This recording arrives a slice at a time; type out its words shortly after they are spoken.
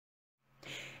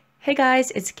Hey guys,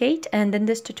 it's Kate, and in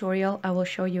this tutorial I will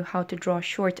show you how to draw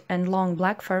short and long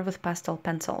black fur with pastel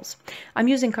pencils. I'm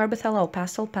using Carbothello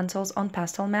pastel pencils on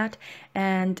Pastelmat,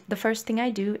 and the first thing I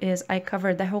do is I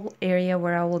cover the whole area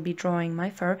where I will be drawing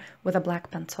my fur with a black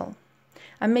pencil.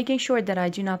 I'm making sure that I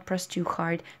do not press too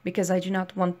hard because I do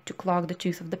not want to clog the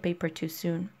tooth of the paper too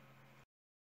soon.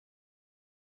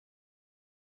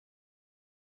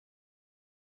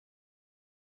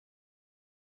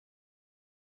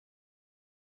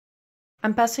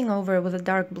 I'm passing over with a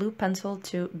dark blue pencil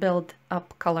to build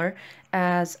up color,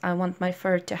 as I want my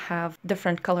fur to have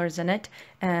different colors in it,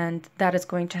 and that is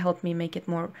going to help me make it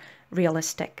more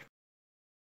realistic.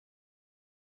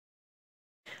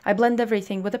 I blend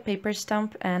everything with a paper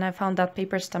stump, and I found that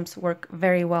paper stumps work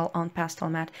very well on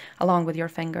Pastelmat along with your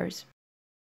fingers.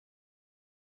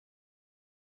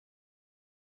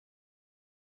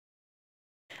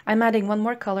 I'm adding one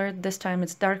more color, this time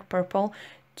it's dark purple,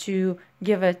 to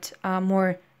give it a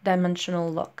more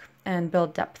dimensional look and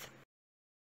build depth.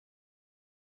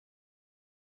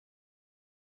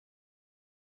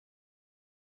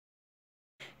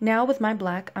 Now with my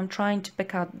black, I'm trying to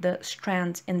pick out the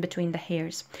strands in between the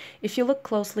hairs. If you look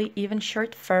closely, even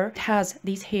short fur has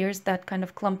these hairs that kind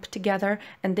of clump together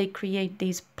and they create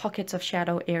these pockets of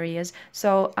shadow areas.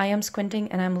 So I am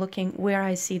squinting and I'm looking where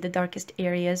I see the darkest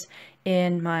areas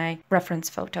in my reference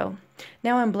photo.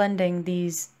 Now I'm blending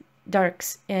these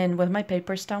darks in with my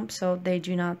paper stump so they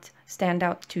do not stand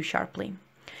out too sharply.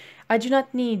 I do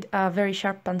not need a very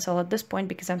sharp pencil at this point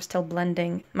because I'm still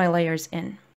blending my layers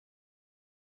in.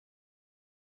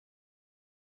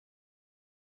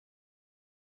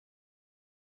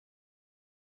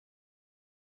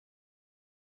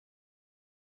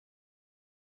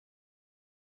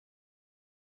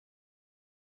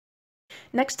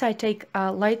 Next, I take a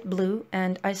light blue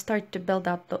and I start to build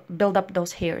up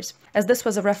those hairs. As this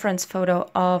was a reference photo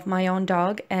of my own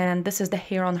dog and this is the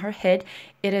hair on her head,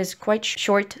 it is quite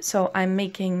short, so I'm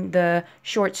making the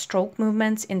short stroke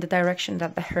movements in the direction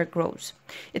that the hair grows.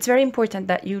 It's very important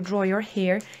that you draw your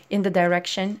hair in the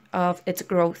direction of its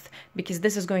growth because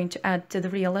this is going to add to the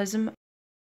realism.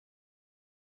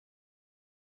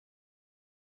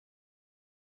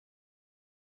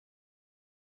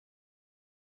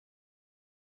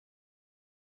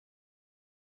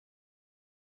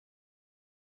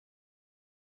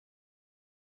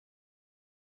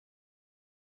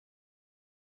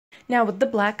 Now with the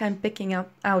black, I'm picking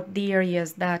out the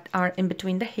areas that are in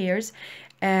between the hairs,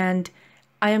 and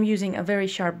I am using a very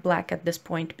sharp black at this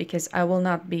point because I will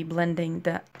not be blending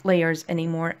the layers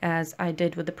anymore as I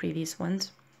did with the previous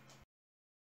ones.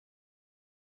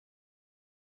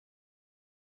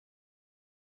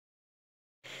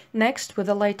 Next, with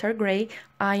a lighter gray,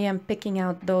 I am picking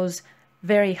out those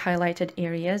very highlighted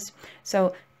areas.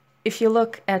 So if you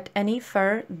look at any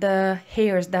fur, the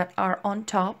hairs that are on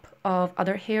top of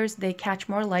other hairs, they catch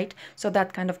more light, so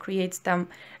that kind of creates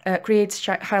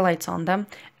highlights on them.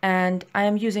 And I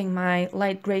am using my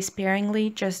light gray sparingly,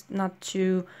 just not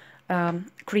to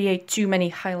create too many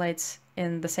highlights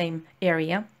in the same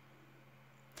area.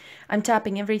 I'm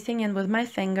tapping everything in with my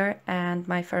finger and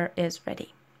my fur is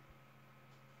ready.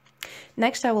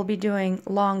 Next, I will be doing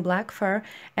long black fur,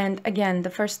 and again,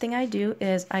 the first thing I do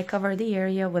is I cover the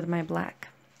area with my black.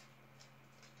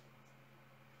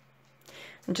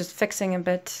 I'm just fixing a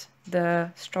bit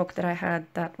the stroke that I had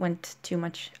that went too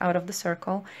much out of the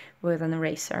circle with an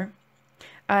eraser.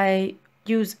 I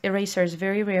use erasers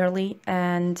very rarely,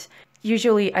 and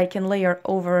usually I can layer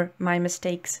over my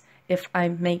mistakes if I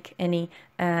make any,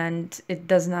 and it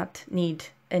does not need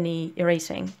any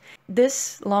erasing.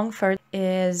 This long fur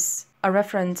is a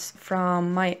reference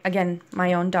from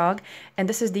my own dog, and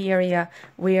this is the area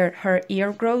where her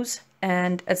ear grows,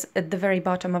 and it's at the very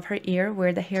bottom of her ear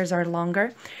where the hairs are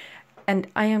longer. And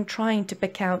I am trying to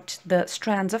pick out the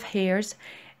strands of hairs,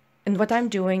 and what I'm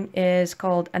doing is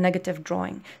called a negative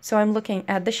drawing. So I'm looking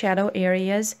at the shadow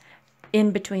areas in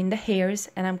between the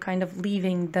hairs, and I'm kind of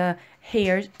leaving the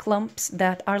hair clumps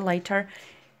that are lighter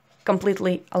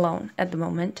completely alone at the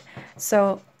moment.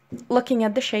 So looking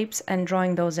at the shapes and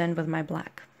drawing those in with my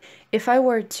black. If I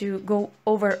were to go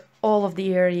over all of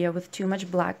the area with too much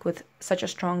black, with such a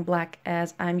strong black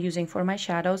as I'm using for my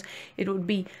shadows, it would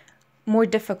be more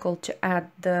difficult to add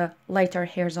the lighter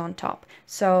hairs on top.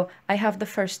 So I have the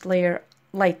first layer,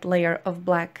 light layer of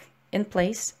black in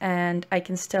place, and I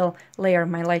can still layer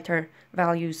my lighter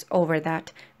values over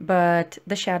that, but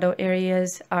the shadow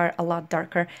areas are a lot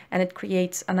darker and it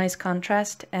creates a nice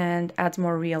contrast and adds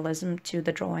more realism to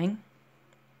the drawing.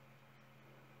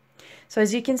 So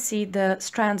as you can see, the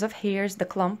strands of hairs, the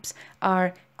clumps,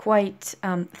 are quite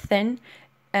thin,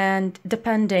 And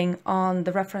depending on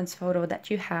the reference photo that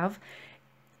you have,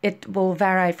 it will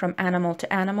vary from animal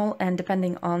to animal and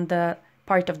depending on the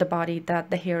part of the body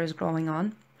that the hair is growing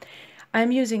on.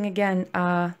 I'm using again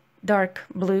dark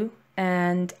blue,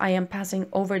 and I am passing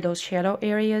over those shadow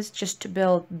areas just to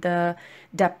build the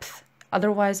depth.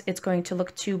 Otherwise, it's going to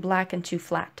look too black and too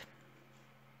flat.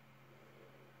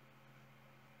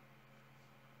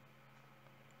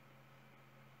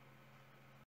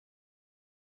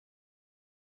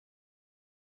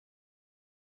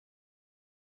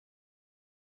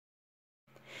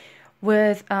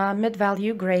 With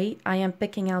mid-value gray, I am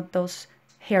picking out those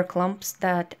hair clumps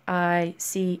that I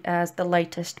see as the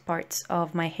lightest parts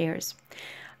of my hairs.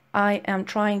 I am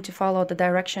trying to follow the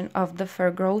direction of the fur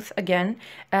growth again.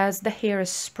 As the hair is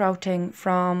sprouting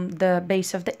from the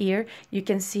base of the ear, you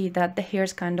can see that the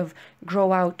hairs kind of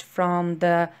grow out from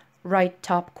the right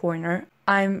top corner.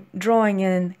 I'm drawing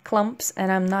in clumps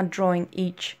and I'm not drawing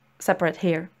each separate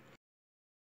hair.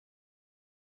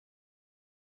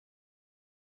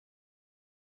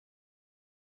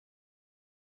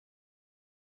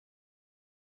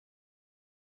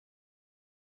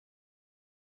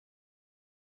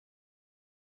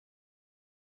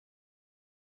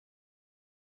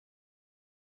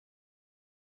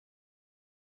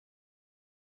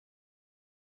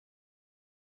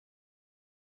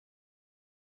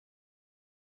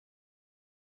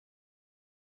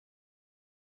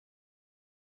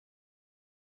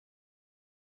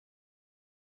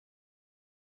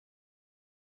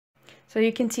 So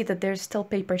you can see that there's still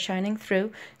paper shining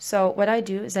through. So what I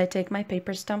do is I take my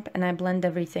paper stump and I blend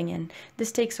everything in.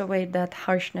 This takes away that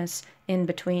harshness in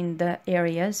between the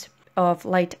areas of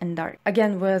light and dark.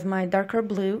 Again, with my darker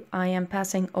blue, I am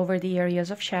passing over the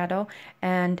areas of shadow,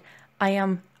 and I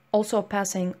am also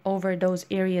passing over those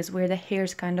areas where the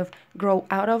hairs kind of grow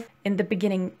out of. In the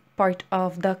beginning part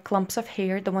of the clumps of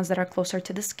hair, the ones that are closer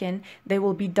to the skin, they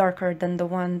will be darker than the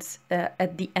ones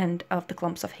at the end of the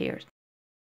clumps of hair.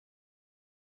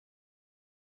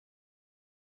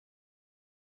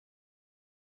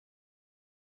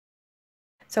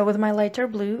 So with my lighter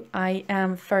blue, I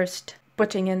am first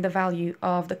putting in the value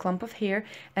of the clump of hair,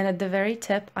 and at the very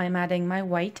tip I'm adding my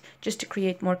white just to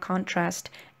create more contrast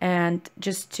and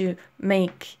just to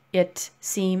make it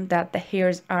seem that the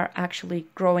hairs are actually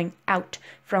growing out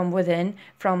from within,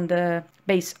 from the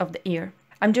base of the ear.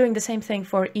 I'm doing the same thing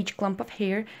for each clump of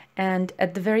hair, and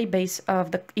at the very base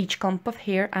of each clump of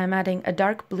hair I'm adding a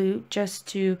dark blue just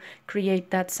to create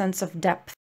that sense of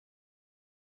depth.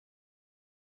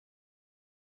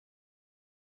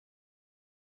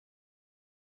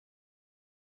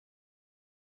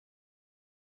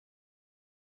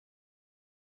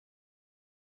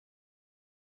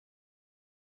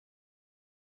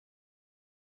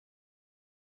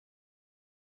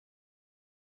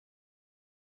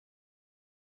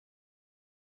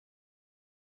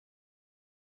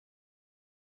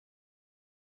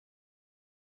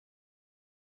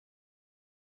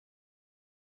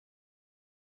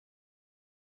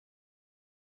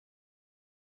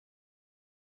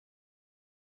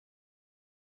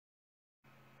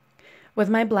 With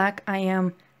my black, I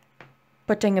am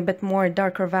putting a bit more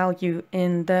darker value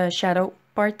in the shadow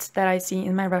parts that I see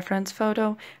in my reference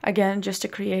photo. Again, just to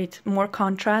create more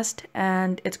contrast,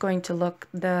 and it's going to look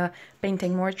the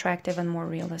painting more attractive and more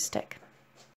realistic.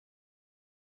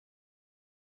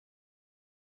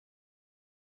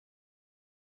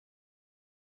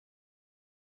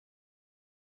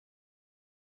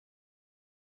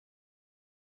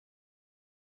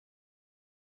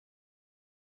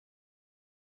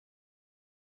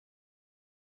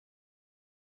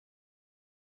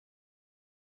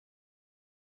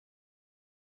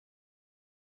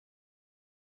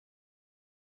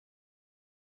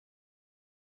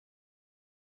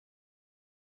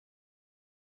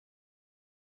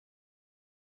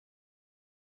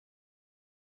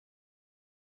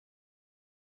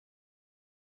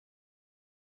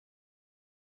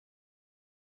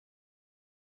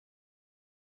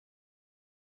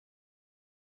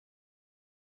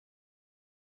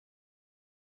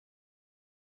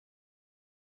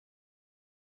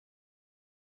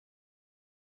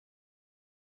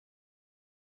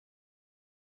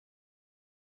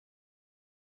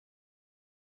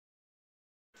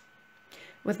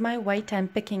 With my white, I'm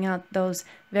picking out those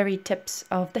very tips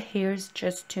of the hairs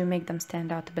just to make them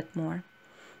stand out a bit more.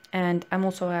 And I'm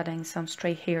also adding some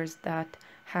stray hairs that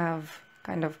have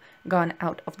kind of gone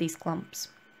out of these clumps.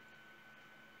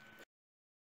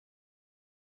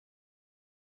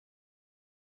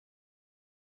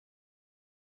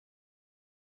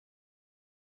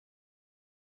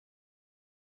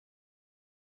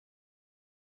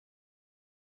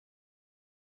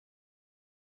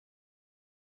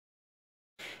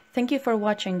 Thank you for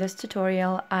watching this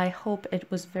tutorial. I hope it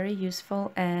was very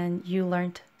useful and you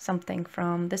learned something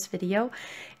from this video.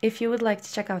 If you would like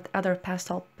to check out other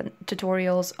pastel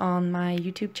tutorials on my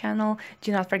YouTube channel,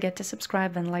 do not forget to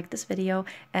subscribe and like this video.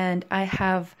 And I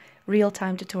have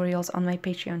real-time tutorials on my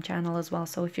Patreon channel as well,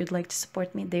 so if you'd like to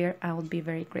support me there, I would be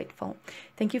very grateful.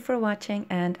 Thank you for watching,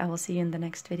 and I will see you in the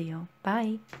next video.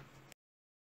 Bye!